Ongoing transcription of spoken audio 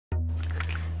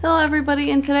Hello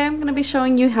everybody, and today I'm going to be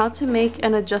showing you how to make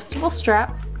an adjustable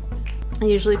strap. I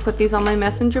usually put these on my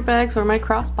messenger bags or my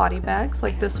crossbody bags,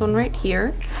 like this one right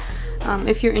here.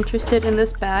 If you're interested in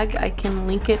this bag, I can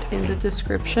link it in the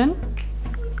description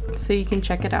so you can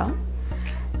check it out.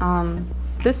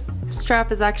 This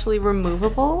strap is actually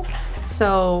removable,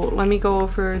 so let me go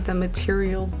over the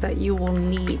materials that you will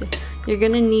need. You're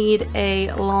going to need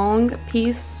a long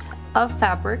piece of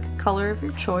fabric, color of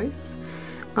your choice.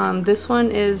 This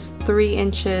one is 3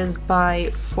 inches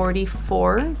by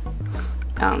 44.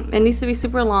 It needs to be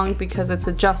super long because it's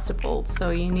adjustable,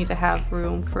 so you need to have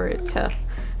room for it to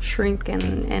shrink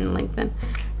and lengthen.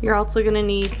 You're also going to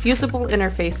need fusible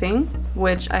interfacing,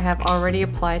 which I have already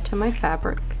applied to my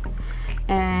fabric.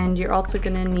 And you're also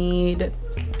going to need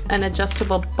an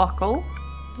adjustable buckle,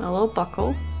 a little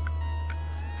buckle.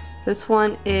 This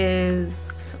one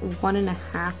is 1.5,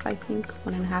 I think,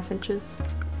 1.5 inches.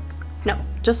 No,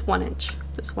 just 1 inch,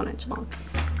 just 1 inch long.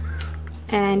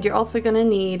 And you're also gonna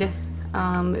need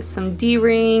some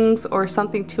D-rings or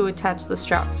something to attach the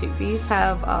strap to. These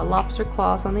have lobster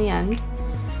claws on the end,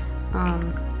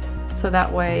 so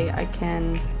that way I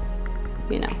can,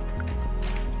 you know,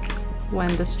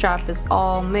 when the strap is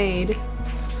all made,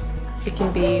 it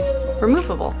can be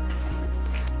removable.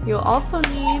 You'll also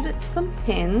need some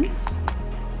pins,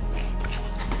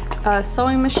 a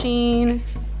sewing machine,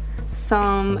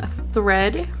 some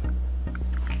thread,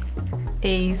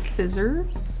 a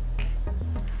scissors,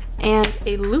 and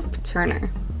a loop turner.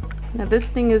 Now this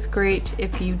thing is great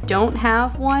if you don't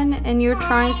have one and you're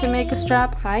trying to make a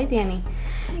strap. Hi Danny.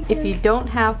 If you don't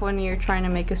have one and you're trying to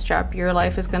make a strap, your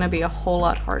life is going to be a whole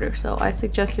lot harder. So I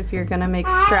suggest if you're going to make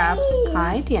straps,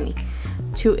 hi Danny,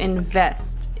 to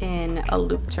invest in a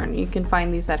loop turner. You can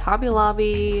find these at Hobby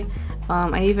Lobby.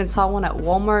 I even saw one at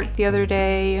Walmart the other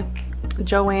day,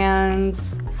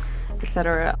 Joann's,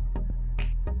 etc.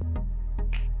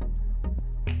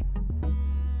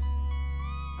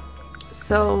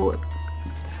 So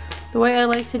the way I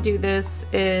like to do this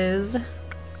is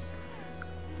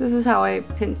how I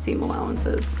pin seam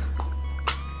allowances.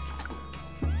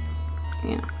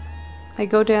 Yeah, I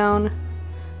go down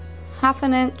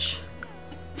 1/2 inch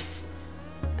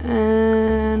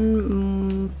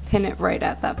and pin it right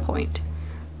at that point.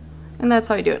 And that's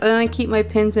how I do it. And I keep my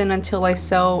pins in until I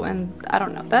sew, and I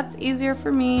don't know, that's easier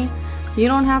for me. You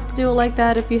don't have to do it like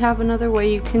that. If you have another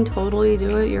way, you can totally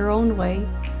do it your own way.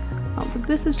 But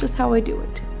this is just how I do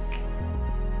it.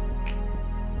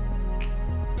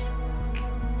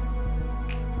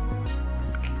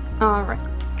 Alright,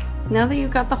 now that you've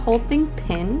got the whole thing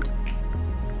pinned,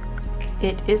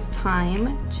 it is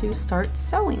time to start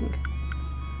sewing.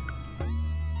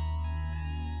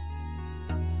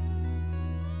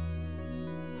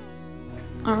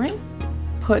 Alright,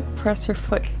 press your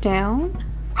foot down,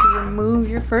 remove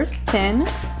your first pin,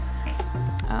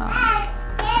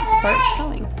 start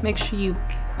sewing. Make sure you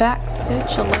back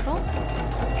stitch a little,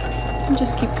 and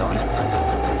just keep going.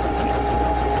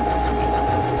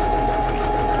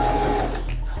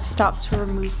 Stop to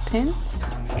remove pins.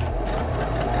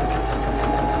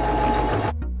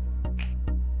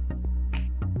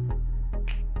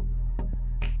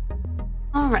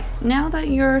 Alright, now that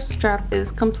your strap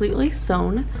is completely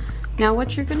sewn, now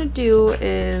what you're going to do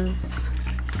is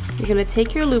you're going to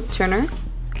take your loop turner,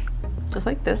 just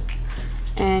like this,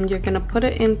 and you're going to put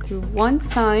it in through one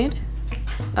side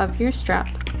of your strap,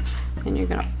 and you're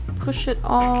going to push it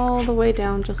all the way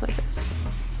down just like this.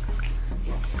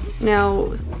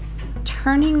 Now,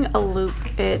 turning a loop,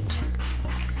 it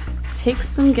takes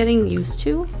some getting used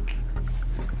to.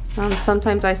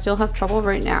 Sometimes I still have trouble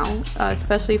right now,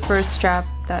 especially for a strap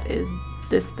that is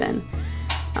this thin.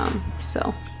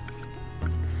 So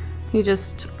you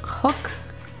just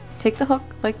take the hook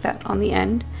like that on the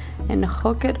end and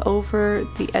hook it over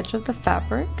the edge of the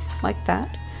fabric like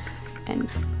that and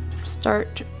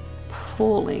start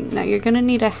pulling. Now you're gonna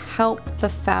need to help the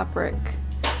fabric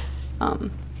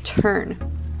turn,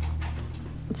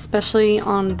 especially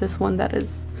on this one that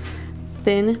is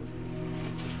thin.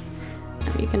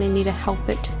 You're gonna need to help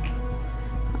it.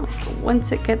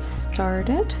 Once it gets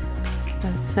started,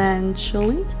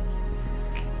 eventually,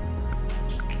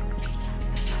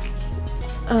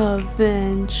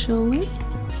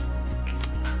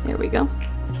 there we go.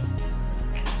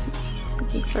 You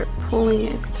can start pulling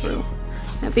it through.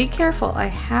 Now be careful, I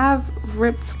have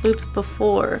ripped loops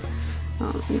before.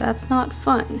 That's not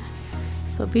fun.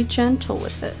 So be gentle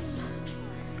with this.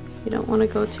 You don't want to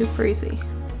go too crazy.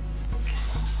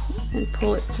 And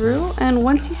pull it through, and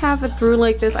once you have it through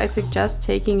like this, I suggest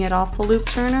taking it off the loop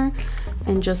turner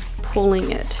and just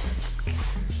pulling it,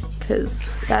 because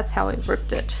that's how I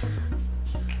ripped it.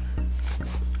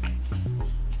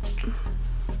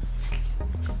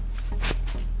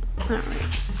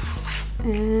 Alright,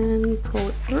 and pull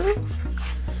it through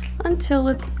until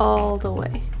it's all the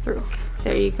way through.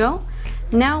 There you go.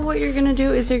 Now what you're gonna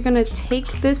do is you're gonna take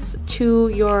this to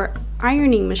your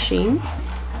ironing machine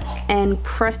and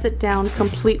press it down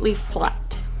completely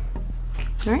flat.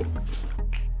 Alright.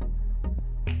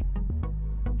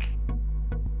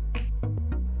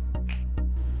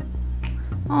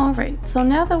 Alright, so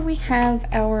now that we have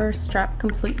our strap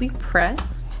completely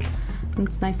pressed, and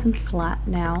it's nice and flat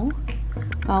now,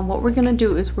 what we're gonna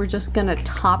do is we're just gonna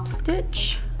top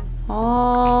stitch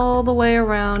all the way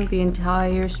around the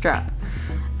entire strap.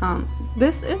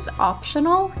 This is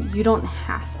optional, you don't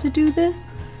have to do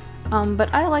this,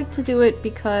 but I like to do it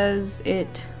because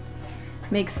it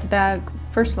makes the bag,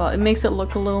 first of all, it makes it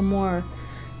look a little more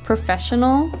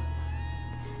professional,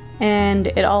 and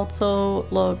it also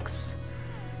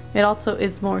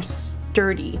is more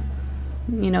sturdy.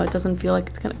 You know, it doesn't feel like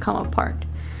it's gonna come apart.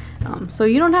 So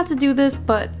you don't have to do this,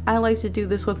 but I like to do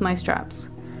this with my straps.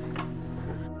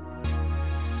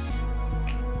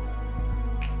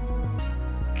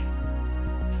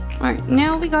 Alright,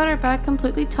 now we got our bag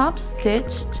completely top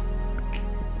stitched,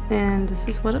 and this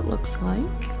is what it looks like.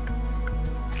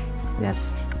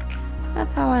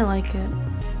 That's how I like it.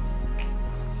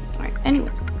 Alright,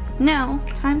 anyways, now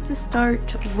time to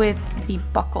start with the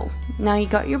buckle. Now you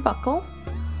got your buckle,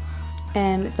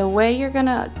 and the way you're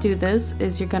gonna do this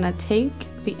is you're gonna take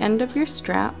the end of your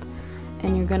strap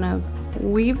and you're gonna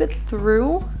weave it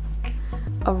through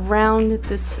around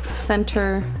this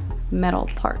center metal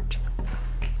part.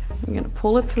 You're gonna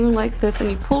pull it through like this,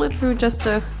 and you pull it through just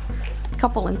a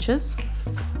couple inches,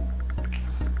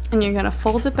 and you're gonna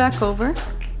fold it back over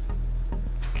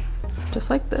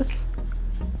just like this,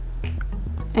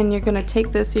 and you're gonna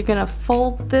take this, you're gonna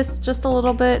fold this just a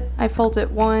little bit. I fold it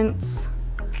once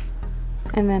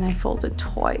and then I fold it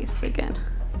twice again.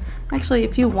 Actually,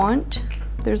 if you want,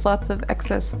 there's lots of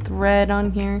excess thread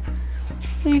on here,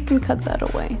 so you can cut that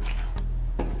away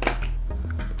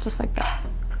just like that.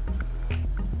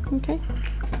 Okay.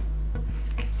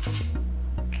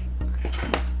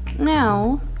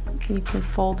 Now you can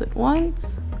fold it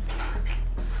once,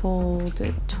 fold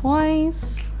it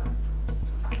twice,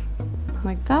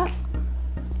 like that.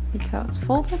 That's how it's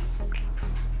folded.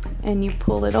 And you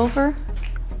pull it over,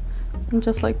 and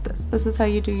just like this. This is how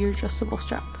you do your adjustable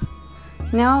strap.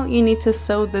 Now you need to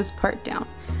sew this part down.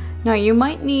 Now you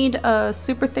might need a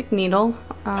super thick needle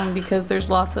because there's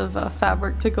lots of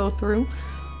fabric to go through.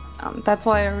 That's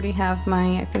why I already have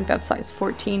my, I think that's size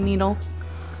 14 needle.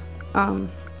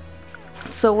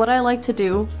 So what I like to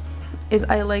do is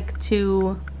I like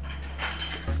to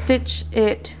stitch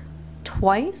it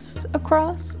twice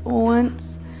across,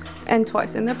 once and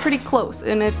twice, and they're pretty close,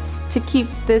 and it's to keep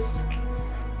this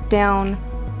down.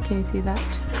 Can you see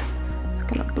that? It's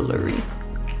kind of blurry.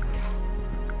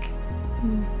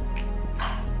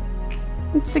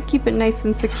 It's to keep it nice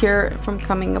and secure from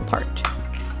coming apart.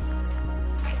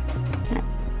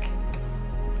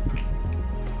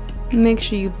 Make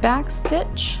sure you back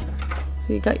stitch.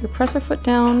 So you got your presser foot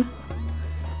down,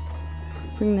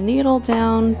 bring the needle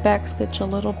down, back stitch a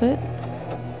little bit.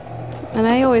 And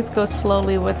I always go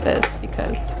slowly with this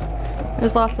because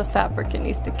there's lots of fabric it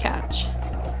needs to catch.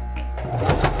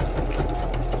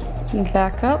 And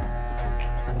back up.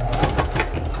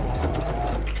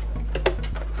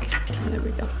 There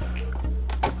we go.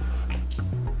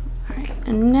 Alright,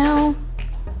 and now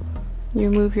you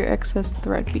remove your excess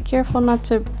thread. Be careful not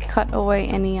to cut away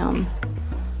any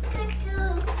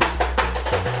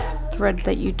thread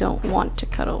that you don't want to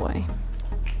cut away.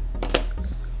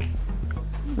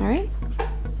 Alright,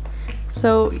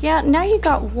 so yeah, now you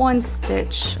got one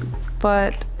stitch,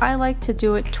 but I like to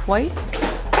do it twice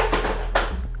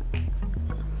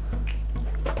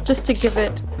just to give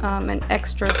it an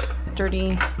extra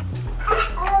sturdy,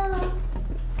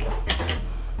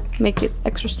 make it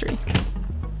extra sturdy.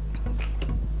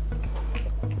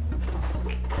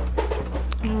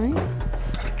 Alright.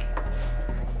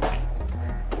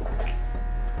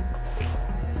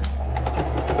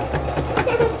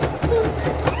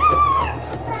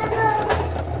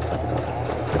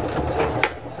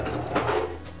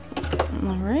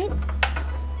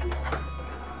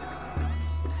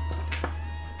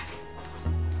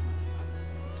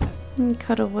 And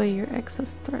cut away your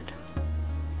excess thread.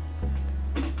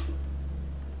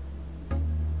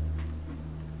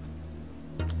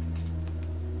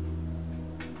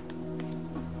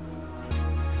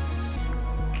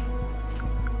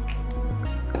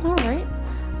 Alright,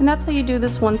 and that's how you do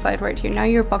this one side right here. Now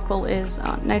your buckle is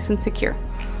nice and secure.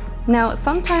 Now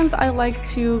sometimes I like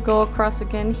to go across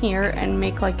again here and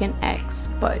make like an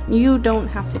X, but you don't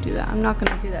have to do that. I'm not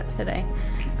going to do that today.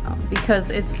 because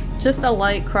it's just a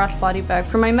light crossbody bag.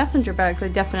 For my messenger bags, I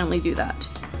definitely do that.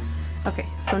 Okay,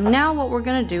 so now what we're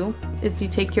gonna do is you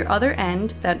take your other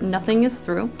end that nothing is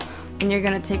through, and you're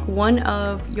gonna take one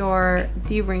of your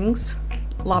D-rings,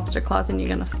 lobster claws, and you're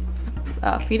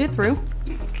gonna feed it through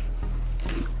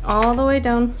all the way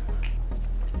down,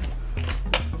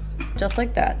 just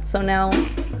like that. So now,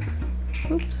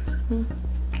 oops,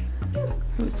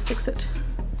 let's fix it.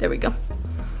 There we go.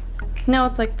 Now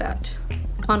it's like that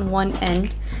on one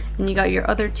end, and you got your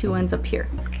other two ends up here.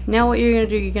 Now what you're gonna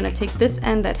do, you're gonna take this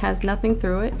end that has nothing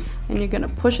through it, and you're gonna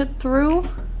push it through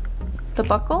the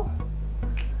buckle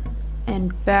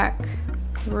and back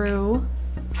through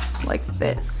like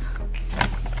this.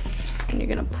 And you're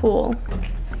gonna pull.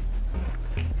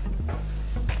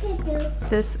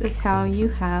 This is how you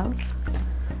have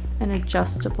an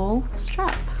adjustable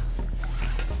strap.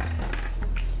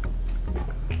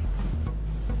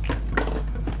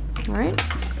 All right,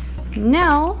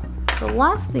 now the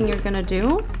last thing you're gonna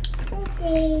do,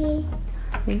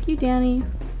 thank you, Danny.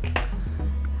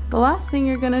 The last thing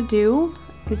you're gonna do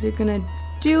is you're gonna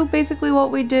do basically what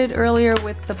we did earlier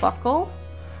with the buckle,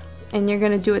 and you're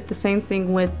gonna do it the same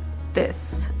thing with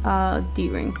this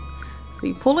D-ring. So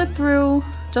you pull it through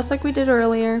just like we did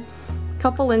earlier,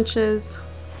 couple inches,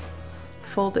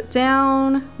 fold it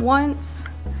down once,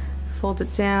 fold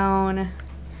it down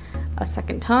a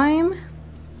second time,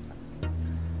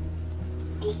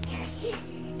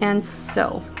 and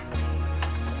sew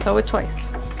it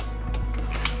twice.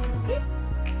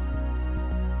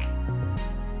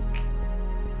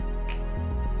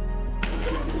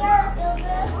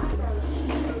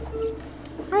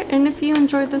 Alright, and if you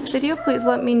enjoyed this video, please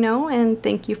let me know, and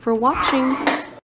thank you for watching.